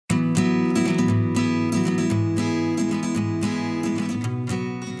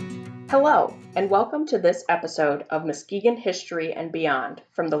Hello, and welcome to this episode of Muskegon History and Beyond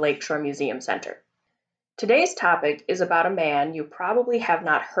from the Lakeshore Museum Center. Today's topic is about a man you probably have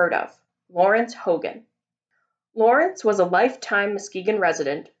not heard of, Lawrence Hogan. Lawrence was a lifetime Muskegon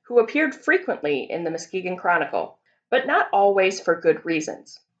resident who appeared frequently in the Muskegon Chronicle, but not always for good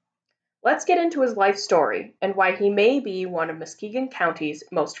reasons. Let's get into his life story and why he may be one of Muskegon County's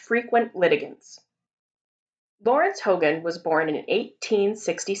most frequent litigants. Lawrence Hogan was born in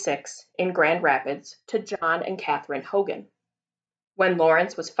 1866 in Grand Rapids to John and Catherine Hogan. When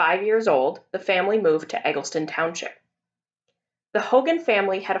Lawrence was 5 years old, the family moved to Eggleston Township. The Hogan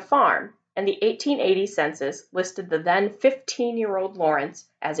family had a farm, and the 1880 census listed the then 15-year-old Lawrence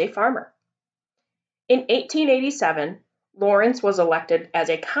as a farmer. In 1887, Lawrence was elected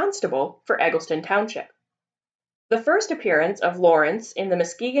as a constable for Eggleston Township. The first appearance of Lawrence in the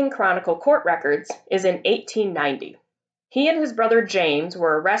Muskegon Chronicle court records is in 1890. He and his brother James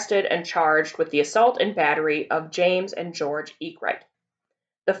were arrested and charged with the assault and battery of James and George Eakwright.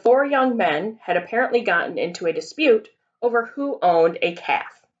 The four young men had apparently gotten into a dispute over who owned a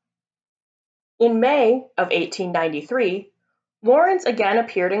calf. In May of 1893, Lawrence again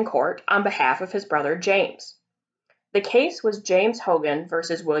appeared in court on behalf of his brother James. The case was James Hogan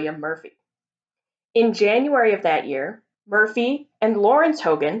versus William Murphy. In January of that year, Murphy and Lawrence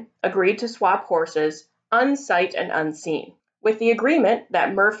Hogan agreed to swap horses unsight and unseen, with the agreement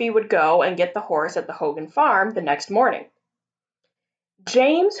that Murphy would go and get the horse at the Hogan farm the next morning.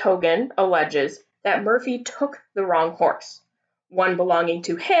 James Hogan alleges that Murphy took the wrong horse, one belonging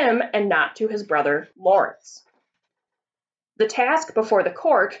to him and not to his brother Lawrence. The task before the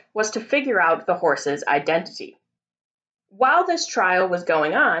court was to figure out the horse's identity. While this trial was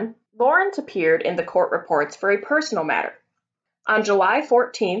going on, Lawrence appeared in the court reports for a personal matter. On July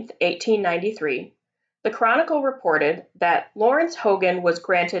 14, 1893, the Chronicle reported that Lawrence Hogan was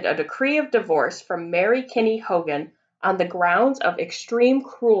granted a decree of divorce from Mary Kinney Hogan on the grounds of extreme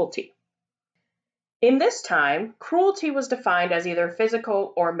cruelty. In this time, cruelty was defined as either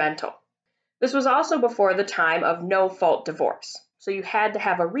physical or mental. This was also before the time of no-fault divorce, so you had to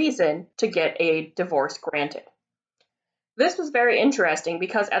have a reason to get a divorce granted. This was very interesting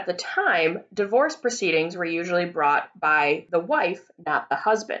because at the time, divorce proceedings were usually brought by the wife, not the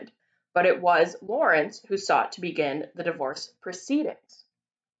husband, but it was Lawrence who sought to begin the divorce proceedings.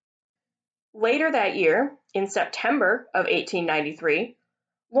 Later that year, in September of 1893,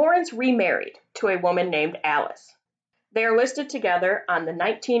 Lawrence remarried to a woman named Alice. They are listed together on the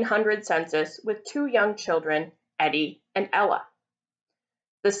 1900 census with two young children, Eddie and Ella.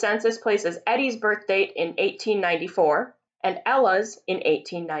 The census places Eddie's birth date in 1894 and Ella's in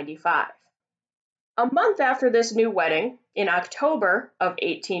 1895. A month after this new wedding, in October of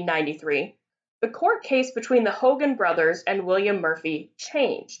 1893, the court case between the Hogan brothers and William Murphy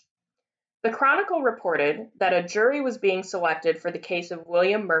changed. The Chronicle reported that a jury was being selected for the case of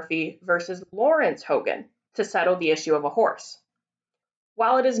William Murphy versus Lawrence Hogan to settle the issue of a horse.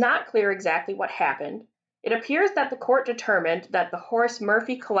 While it is not clear exactly what happened, it appears that the court determined that the horse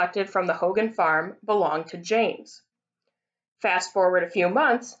Murphy collected from the Hogan farm belonged to James. Fast forward a few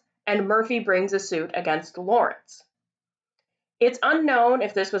months, and Murphy brings a suit against Lawrence. It's unknown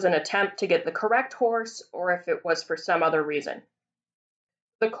if this was an attempt to get the correct horse or if it was for some other reason.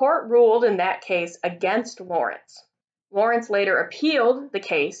 The court ruled in that case against Lawrence. Lawrence later appealed the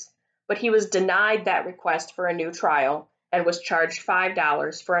case, but he was denied that request for a new trial and was charged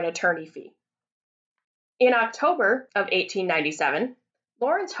 $5 for an attorney fee. In October of 1897,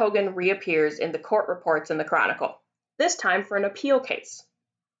 Lawrence Hogan reappears in the court reports in the Chronicle, this time for an appeal case.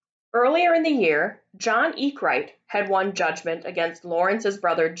 Earlier in the year, John Eakwright had won judgment against Lawrence's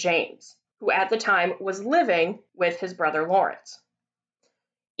brother James, who at the time was living with his brother Lawrence.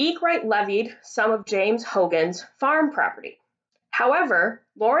 Eakwright levied some of James Hogan's farm property. However,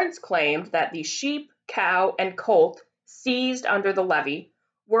 Lawrence claimed that the sheep, cow, and colt seized under the levy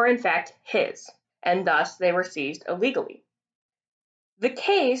were in fact his, and thus they were seized illegally. The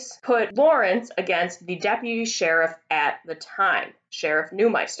case put Lawrence against the deputy sheriff at the time, Sheriff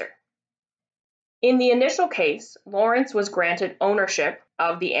Neumeister. In the initial case, Lawrence was granted ownership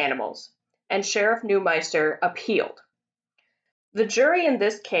of the animals, and Sheriff Neumeister appealed. The jury in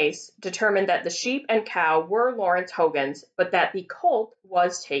this case determined that the sheep and cow were Lawrence Hogan's, but that the colt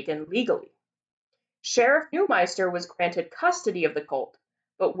was taken legally. Sheriff Neumeister was granted custody of the colt,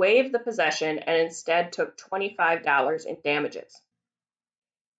 but waived the possession and instead took $25 in damages.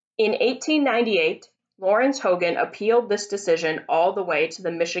 In 1898, Lawrence Hogan appealed this decision all the way to the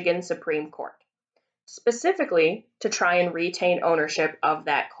Michigan Supreme Court, specifically to try and retain ownership of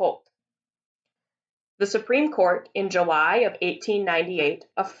that colt. The Supreme Court in July of 1898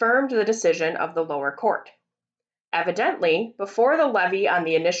 affirmed the decision of the lower court. Evidently, before the levy on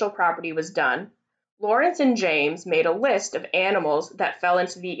the initial property was done, Lawrence and James made a list of animals that fell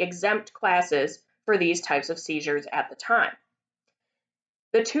into the exempt classes for these types of seizures at the time.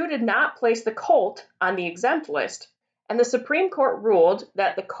 The two did not place the colt on the exempt list, and the Supreme Court ruled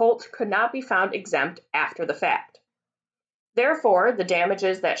that the colt could not be found exempt after the fact. Therefore, the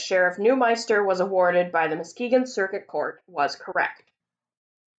damages that Sheriff Neumeister was awarded by the Muskegon Circuit Court was correct.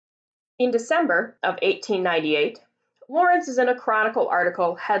 In December of 1898, Lawrence is in a Chronicle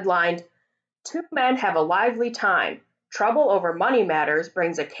article headlined, "Two Men Have a Lively Time. Trouble over money matters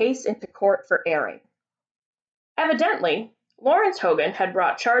brings a case into court for airing." Evidently, Lawrence Hogan had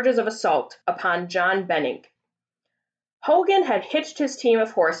brought charges of assault upon John Benink. Hogan had hitched his team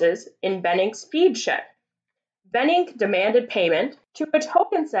of horses in Benink's feed shed. Benink demanded payment, to which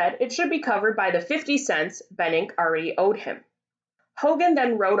Hogan said it should be covered by the 50 cents Benink already owed him. Hogan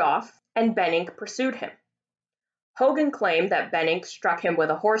then rode off, and Benink pursued him. Hogan claimed that Benink struck him with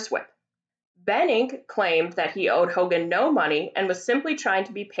a horsewhip. Benink claimed that he owed Hogan no money and was simply trying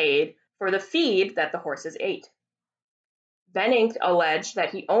to be paid for the feed that the horses ate. Benink alleged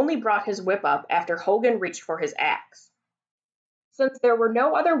that he only brought his whip up after Hogan reached for his axe. Since there were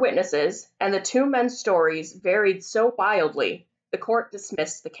no other witnesses and the two men's stories varied so wildly, the court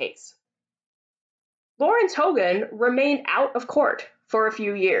dismissed the case. Lawrence Hogan remained out of court for a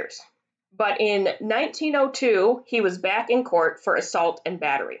few years, but in 1902 he was back in court for assault and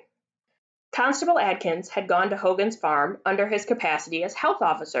battery. Constable Adkins had gone to Hogan's farm under his capacity as health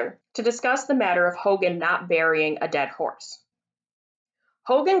officer to discuss the matter of Hogan not burying a dead horse.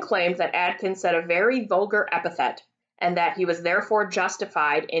 Hogan claimed that Adkins said a very vulgar epithet and that he was therefore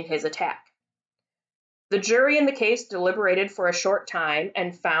justified in his attack. The jury in the case deliberated for a short time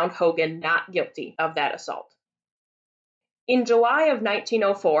and found Hogan not guilty of that assault. In July of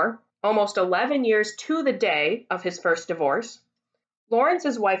 1904, almost 11 years to the day of his first divorce,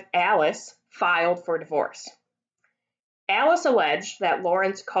 Lawrence's wife Alice filed for divorce. Alice alleged that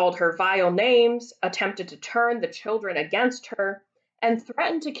Lawrence called her vile names, attempted to turn the children against her, and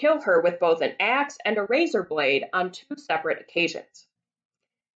threatened to kill her with both an axe and a razor blade on 2 separate occasions.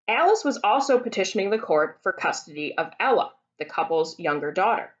 Alice was also petitioning the court for custody of Ella, the couple's younger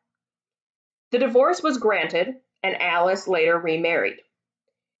daughter. The divorce was granted, and Alice later remarried.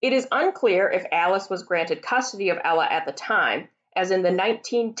 It is unclear if Alice was granted custody of Ella at the time, as in the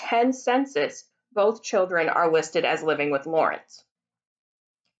 1910 census, both children are listed as living with Lawrence.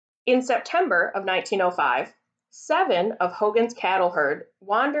 In September of 1905, 7 of Hogan's cattle herd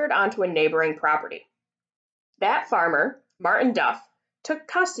wandered onto a neighboring property. That farmer, Martin Duff, took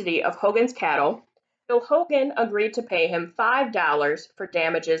custody of Hogan's cattle until Hogan agreed to pay him $5 for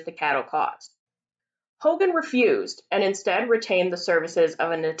damages the cattle caused. Hogan refused and instead retained the services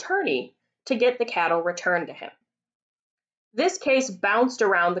of an attorney to get the cattle returned to him. This case bounced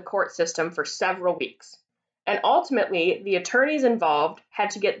around the court system for several weeks, and ultimately the attorneys involved had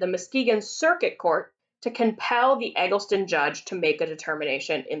to get the Muskegon Circuit Court to compel the Eggleston judge to make a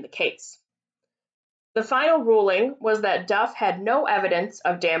determination in the case. The final ruling was that Duff had no evidence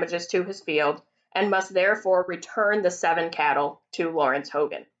of damages to his field and must therefore return the 7 cattle to Lawrence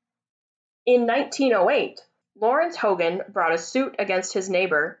Hogan. In 1908, Lawrence Hogan brought a suit against his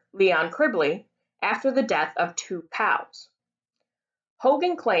neighbor, Leon Cribley, after the death of 2 cows.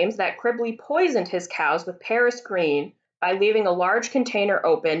 Hogan claims that Cribley poisoned his cows with Paris green by leaving a large container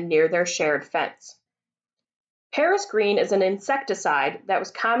open near their shared fence. Paris green is an insecticide that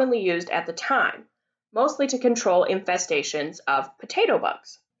was commonly used at the time, mostly to control infestations of potato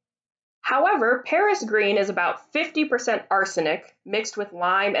bugs. However, Paris green is about 50% arsenic mixed with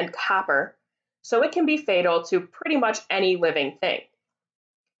lime and copper, so it can be fatal to pretty much any living thing.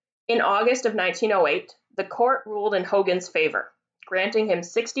 In August of 1908, the court ruled in Hogan's favor, granting him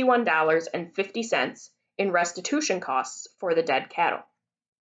 $61.50 in restitution costs for the dead cattle.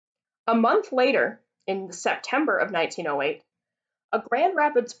 A month later, in September of 1908, a Grand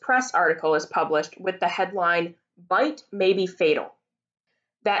Rapids Press article is published with the headline, "Bite May Be Fatal."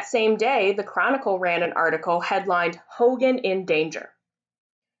 That same day, the Chronicle ran an article headlined, "Hogan in Danger."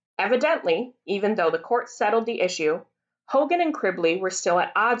 Evidently, even though the court settled the issue, Hogan and Cribley were still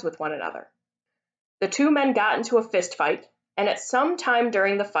at odds with one another. The 2 men got into a fist fight, and at some time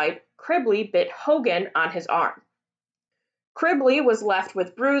during the fight, Cribley bit Hogan on his arm. Cribley was left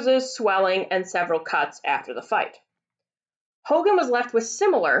with bruises, swelling, and several cuts after the fight. Hogan was left with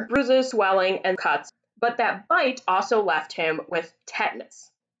similar bruises, swelling, and cuts, but that bite also left him with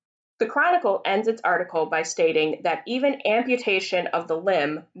tetanus. The Chronicle ends its article by stating that even amputation of the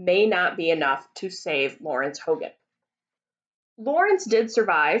limb may not be enough to save Lawrence Hogan. Lawrence did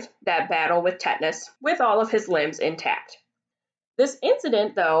survive that battle with tetanus with all of his limbs intact. This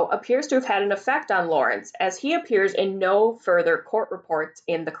incident, though, appears to have had an effect on Lawrence, as he appears in no further court reports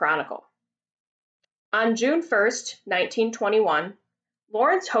in the Chronicle. On June 1st, 1921,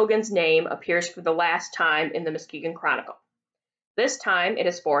 Lawrence Hogan's name appears for the last time in the Muskegon Chronicle. This time it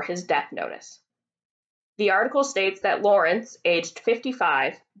is for his death notice. The article states that Lawrence, aged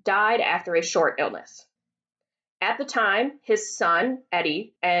 55, died after a short illness. At the time, his son,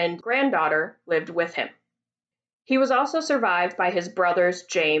 Eddie, and granddaughter lived with him. He was also survived by his brothers,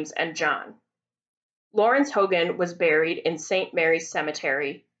 James and John. Lawrence Hogan was buried in St. Mary's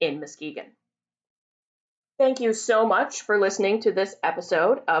Cemetery in Muskegon. Thank you so much for listening to this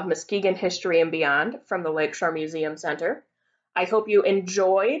episode of Muskegon History and Beyond from the Lakeshore Museum Center. I hope you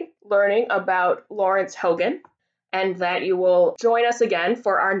enjoyed learning about Lawrence Hogan and that you will join us again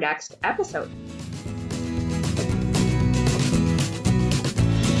for our next episode.